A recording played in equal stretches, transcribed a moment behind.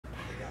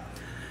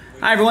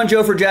Hi everyone,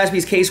 Joe for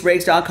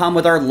JaspysCaseBreaks.com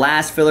with our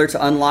last filler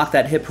to unlock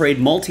that Hit Parade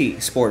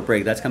multi-sport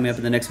break. That's coming up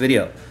in the next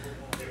video.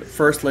 But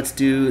first, let's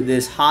do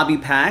this hobby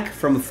pack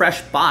from a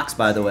fresh box,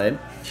 by the way.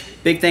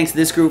 Big thanks to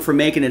this group for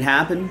making it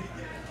happen.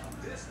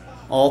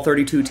 All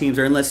 32 teams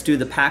are in. Let's do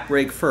the pack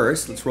break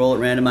first. Let's roll it,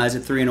 randomize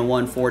it 3 and a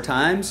 1 4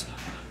 times.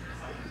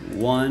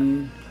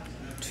 1,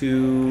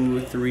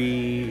 2,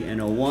 3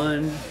 and a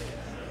 1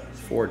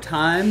 4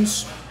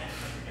 times.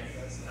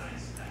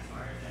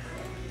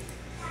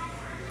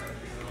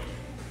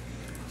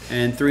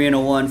 And 3 and a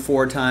 1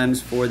 4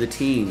 times for the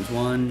teams.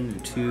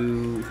 1,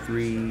 2,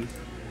 3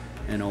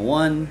 and a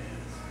 1.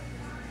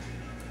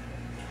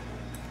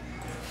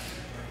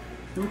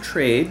 No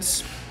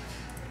trades.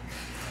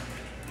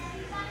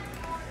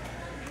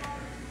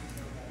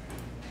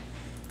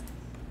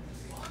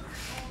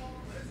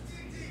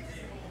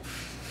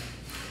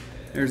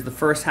 There's the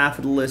first half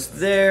of the list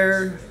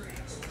there.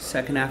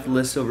 Second half of the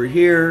list over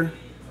here.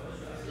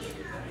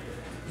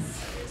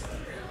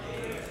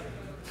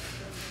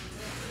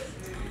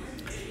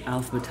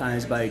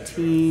 Alphabetized by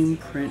team,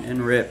 print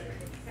and rip.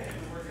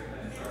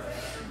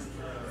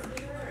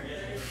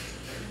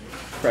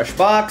 Fresh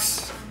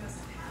box.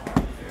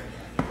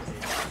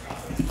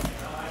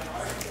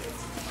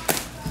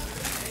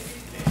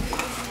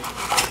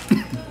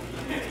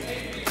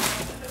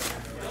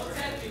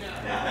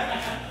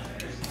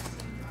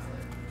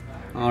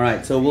 All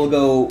right, so we'll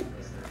go,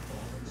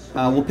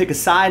 we'll pick a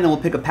side and then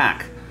we'll pick a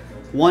pack.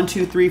 1,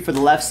 2, 3 for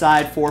the left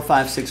side, 4,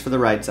 5, 6 for the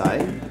right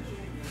side.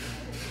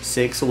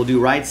 6, so we'll do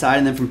right side,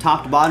 and then from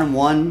top to bottom,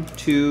 1,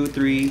 2,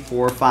 3,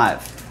 4, 5.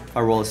 If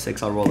I roll a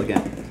 6, I'll roll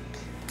again.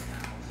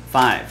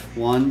 5.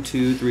 1,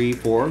 2, 3,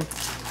 4,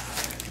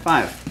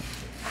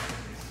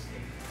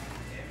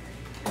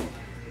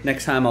 5.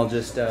 Next time I'll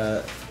just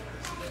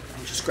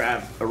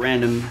grab a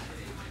random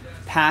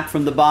pack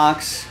from the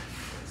box.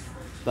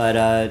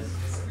 But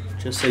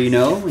just so you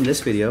know, in this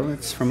video,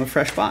 it's from a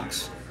fresh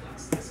box.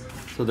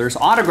 So there's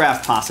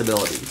autograph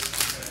possibilities.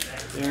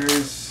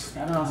 There's,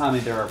 I don't know how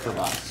many there are per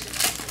box.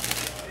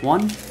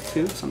 1,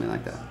 2, something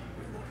like that.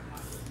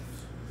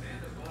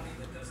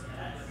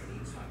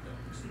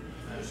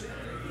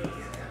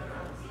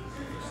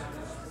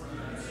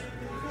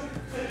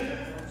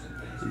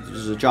 This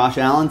is a Josh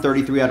Allen,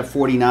 33 out of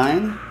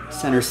 49,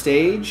 center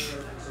stage.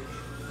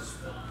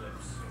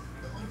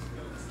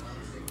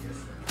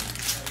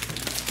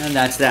 And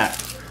that's that.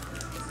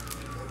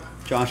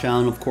 Josh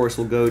Allen, of course,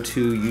 will go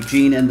to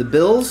Eugene and the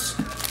Bills.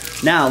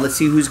 Now, let's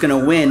see who's going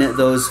to win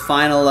those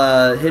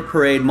final Hit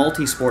Parade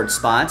multi-sport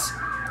spots.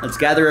 Let's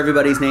gather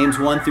everybody's names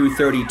 1 through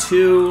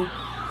 32.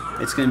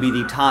 It's going to be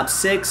the top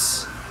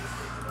 6.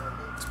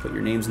 Let's put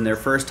your names in there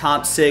first.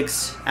 Top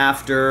 6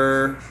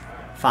 after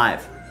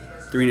 5.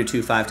 3 and a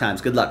 2, 5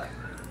 times. Good luck.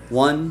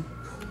 1,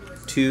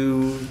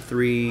 2,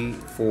 3,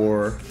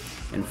 4,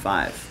 and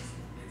 5.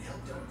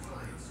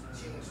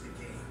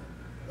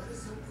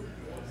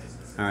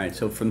 All right,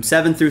 so from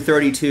 7 through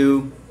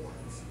 32,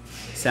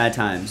 sad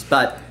times.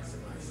 But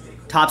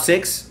top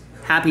 6,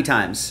 happy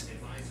times.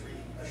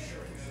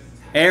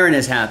 Aaron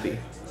is happy.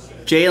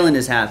 Jalen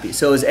is happy.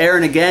 So is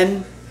Aaron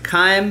again,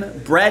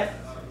 Kym, Brett,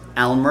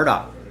 Alan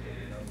Murdoch.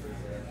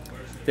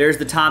 There's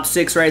the top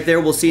 6 right there.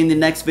 We'll see you in the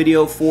next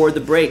video for the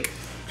break.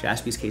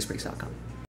 JaspysCaseBreaks.com.